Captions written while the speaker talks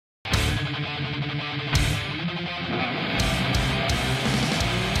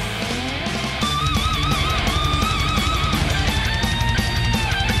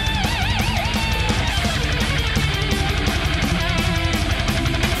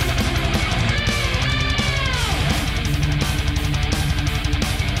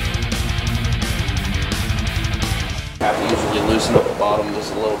bottom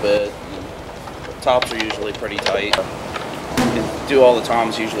just a little bit. Tops are usually pretty tight. We do all the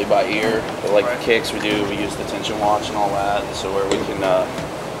toms usually by ear, but like the kicks we use the tension watch and all that, so where we can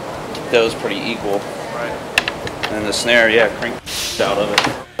keep those pretty equal. And the snare, yeah, crank out of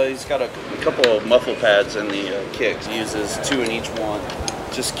it. He's got a couple of muffle pads in the kicks. He uses 2 in each one.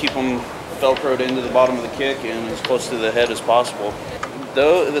 Just keep them velcroed into the bottom of the kick and as close to the head as possible.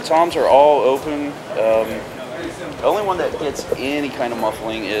 Though the toms are all open, the only one that gets any kind of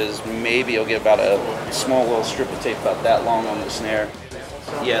muffling is maybe you'll get about a small little strip of tape about that long on the snare.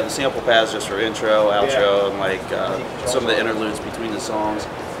 Yeah, the sample pads just for intro, outro, and like some of the interludes between the songs.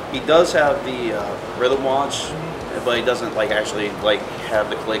 He does have the rhythm watch, but he doesn't like actually like have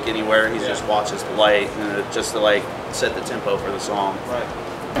the click anywhere. He just watches the light and just to like set the tempo for the song.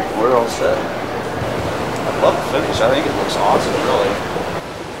 We're all set. I love the finish. I think it looks awesome. Really,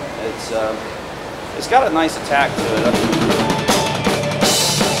 it's got a nice attack to it.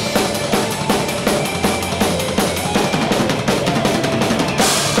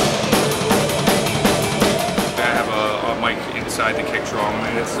 Inside the kick drum,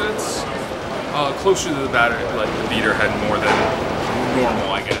 and it's closer to the beater head more than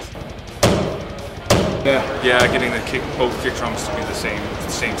normal, I guess. Yeah, getting both kick drums to be the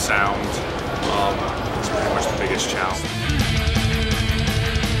same sound is pretty much the biggest challenge.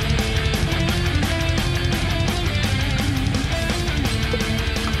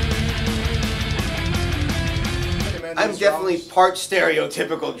 I'm definitely part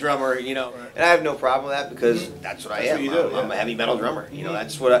stereotypical drummer, you know, and I have no problem with that because that's what I am. I'm a heavy metal drummer, you know.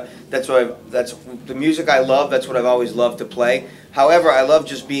 That's the music I love. That's what I've always loved to play. However, I love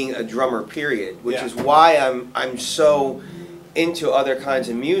just being a drummer, period, which is why I'm so into other kinds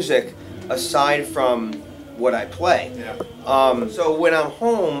of music aside from what I play. So when I'm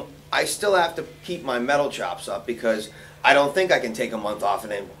home, I still have to keep my metal chops up because I don't think I can take a month off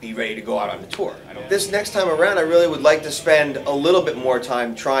and then be ready to go out on the tour. This next time around, I really would like to spend a little bit more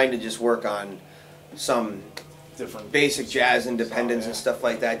time trying to just work on some different basic jazz independence and stuff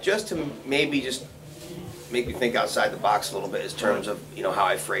like that, just to maybe just make me think outside the box a little bit in terms of, you know, how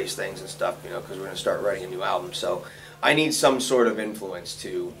I phrase things and stuff, you know, because we're going to start writing a new album. So I need some sort of influence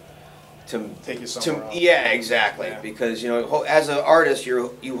to take you somewhere else. Yeah, exactly. Because, you know, as an artist,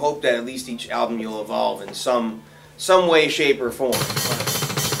 you hope that at least each album you'll evolve in some way, shape, or form.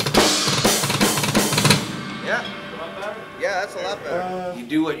 Yeah, that's a lot better. You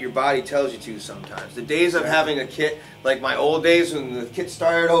do what your body tells you to sometimes. The days of having a kit, like my old days when the kit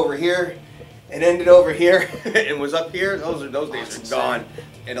started over here and ended over here and was up here, those days are gone.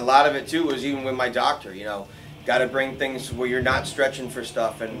 And a lot of it too was even with my doctor, you know. Got to bring things where you're not stretching for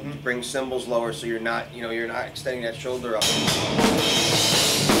stuff and bring cymbals lower so you're not, you know, you're not extending that shoulder up.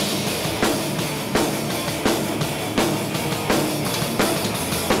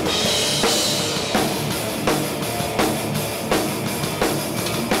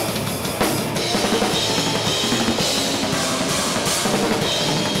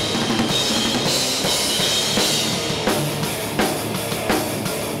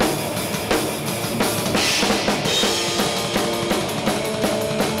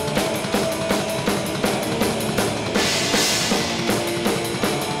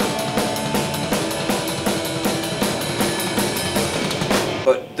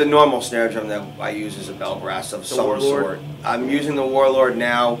 But the normal snare drum that I use is a bell brass of some sort. I'm using the Warlord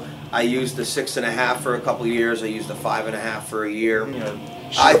now. I used the 6.5 for a couple of years. I used the 5.5 for a year.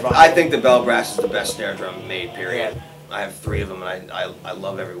 I think the bell brass is the best snare drum made, period. I have 3 of them, and I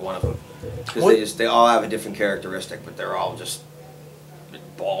love every one of them because they all have a different characteristic, but they're all just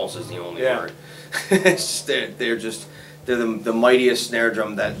balls is the only word. It's just, they're the mightiest snare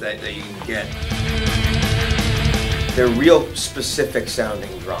drum that you can get. They're real specific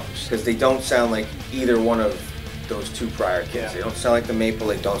sounding drums because they don't sound like either one of those 2 prior kits. They don't sound like the maple,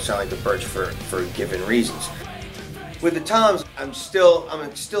 they don't sound like the birch for given reasons. With the toms, I'm still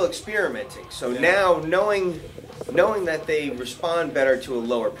experimenting. So now knowing that they respond better to a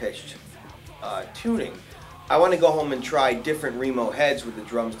lower pitched tuning, I want to go home and try different Remo heads with the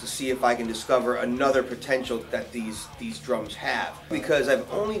drums to see if I can discover another potential that these drums have. Because I've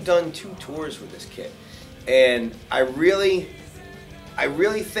only done 2 tours with this kit. And I really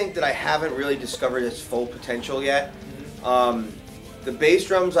think that I haven't really discovered its full potential yet. The bass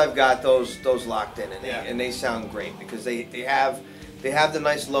drums, I've got those locked in, and they sound great because they have the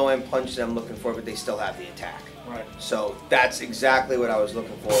nice low end punch that I'm looking for, but they still have the attack. So that's exactly what I was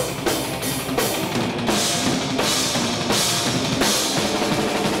looking for.